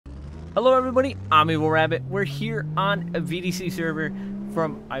Hello everybody, I'm Evil Rabbit. We're here on a VDC server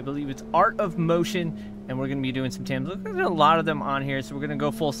from, I believe it's Art of Motion, and we're going to be doing some Tandems. Look, there's a lot of them on here, so we're going to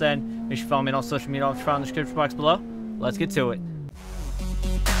go full send. Make sure you follow me on all social media, all found in the description box below. Let's get to it.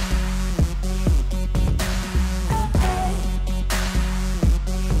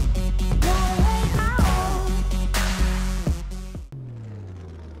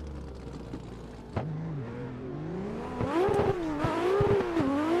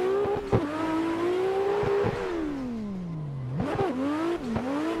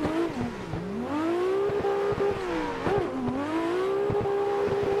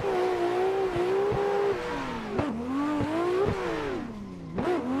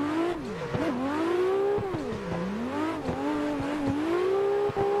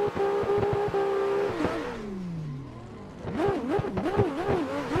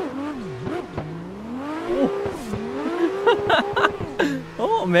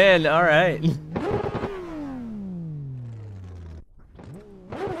 Oh man, all right.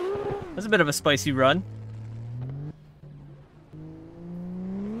 That's a bit of a spicy run.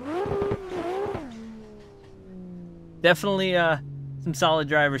 Definitely some solid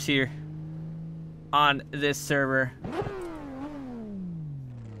drivers here on this server.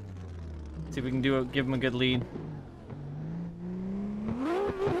 See if we can give them a good lead.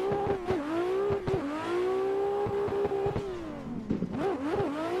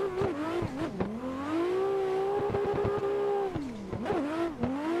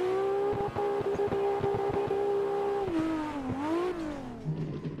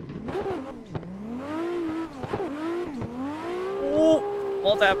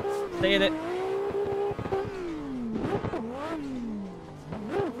 Wall tap, stay in it.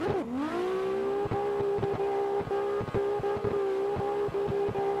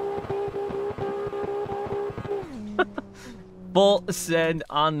 Full send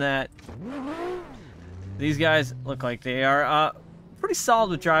on that. These guys look like they are pretty solid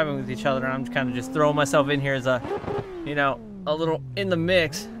with driving with each other. I'm kind of just throwing myself in here as a, you know, a little in the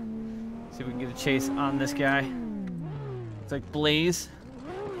mix. See if we can get a chase on this guy. It's like Blaze.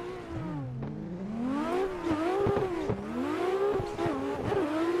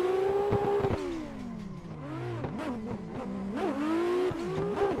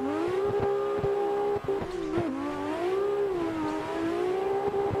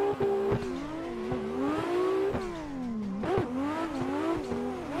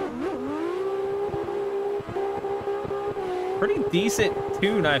 Pretty decent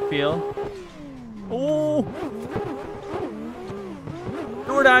tune, I feel. Oh!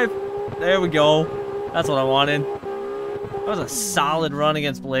 Door dive! There we go. That's what I wanted. That was a solid run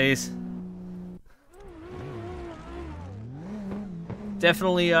against Blaze.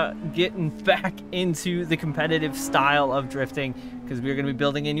 Definitely getting back into the competitive style of drifting, because we're going to be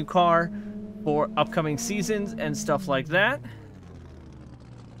building a new car for upcoming seasons and stuff like that.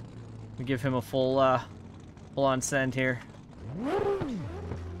 We give him a full-on send here.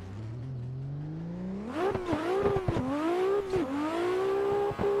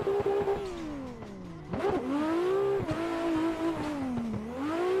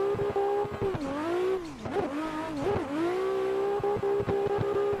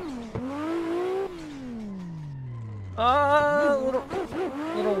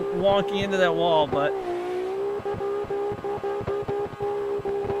 Little wonky into that wall, but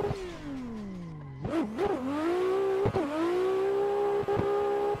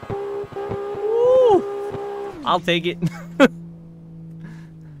I'll take it.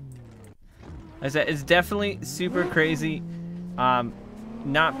 I said it's definitely super crazy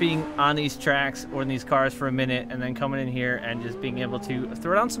not being on these tracks or in these cars for a minute and then coming in here and just being able to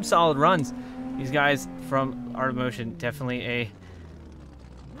throw down some solid runs. These guys from Art of Motion, definitely a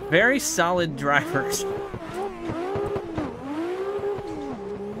very solid drivers.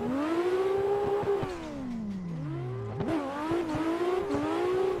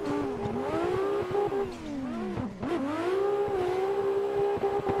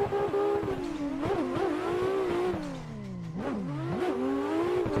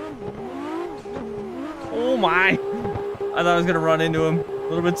 Oh my! I thought I was gonna run into him. A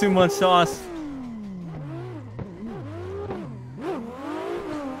little bit too much sauce.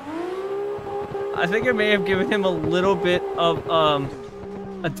 I think I may have given him a little bit of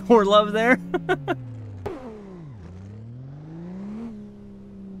a door love there.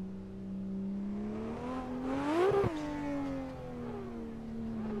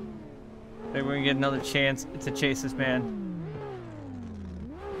 Maybe we can get another chance to chase this man.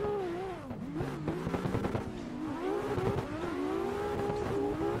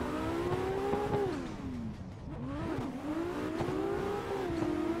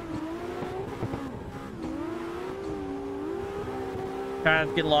 kind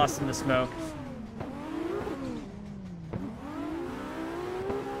of get lost in the smoke.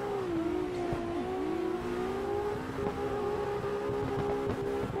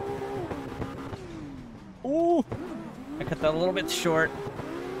 Ooh, I cut that a little bit short.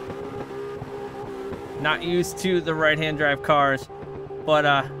 Not used to the right-hand drive cars, but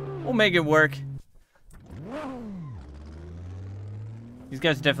we'll make it work. These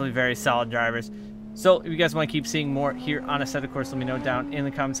guys are definitely very solid drivers. So if you guys want to keep seeing more here on Assetto, of course, let me know down in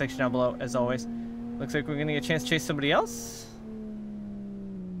the comment section down below. As always, looks like we're gonna get a chance to chase somebody else.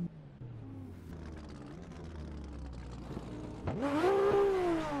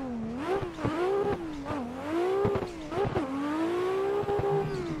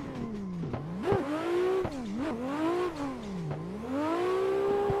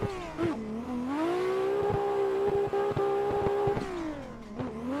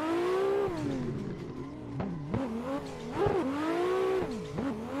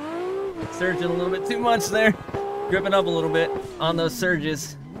 Surging a little bit too much there. Gripping up a little bit on those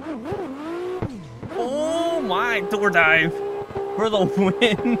surges. Oh my, door dive for the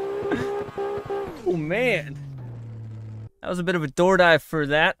win. Oh man. That was a bit of a door dive for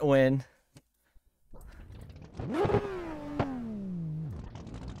that win.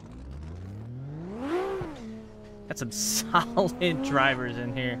 Got some solid drivers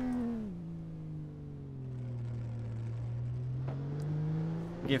in here.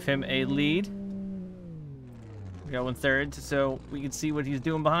 Give him a lead. We got 1/3, so we can see what he's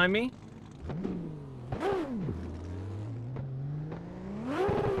doing behind me.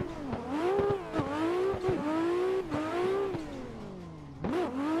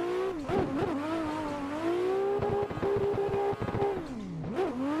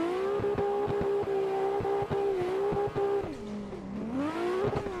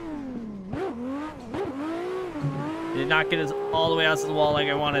 Did not get us all the way out to the wall like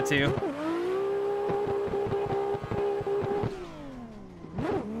I wanted to.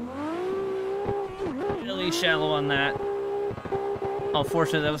 Really shallow on that.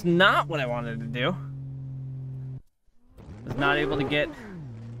 Unfortunately, that was not what I wanted to do. Was not able to get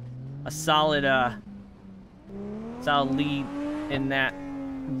a solid solid lead in that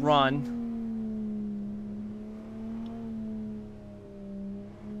run.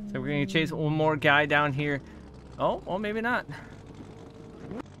 So we're gonna chase one more guy down here. Oh, well, maybe not.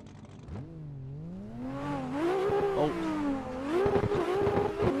 Oh.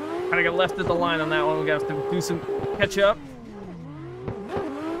 Kind of got left at the line on that one. We got to do some catch up.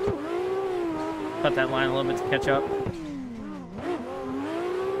 Cut that line a little bit to catch up.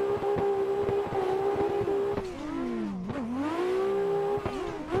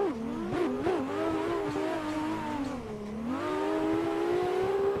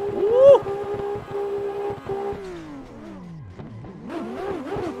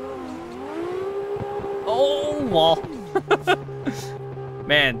 Wall.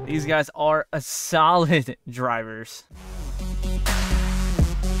 Man, these guys are a solid drivers.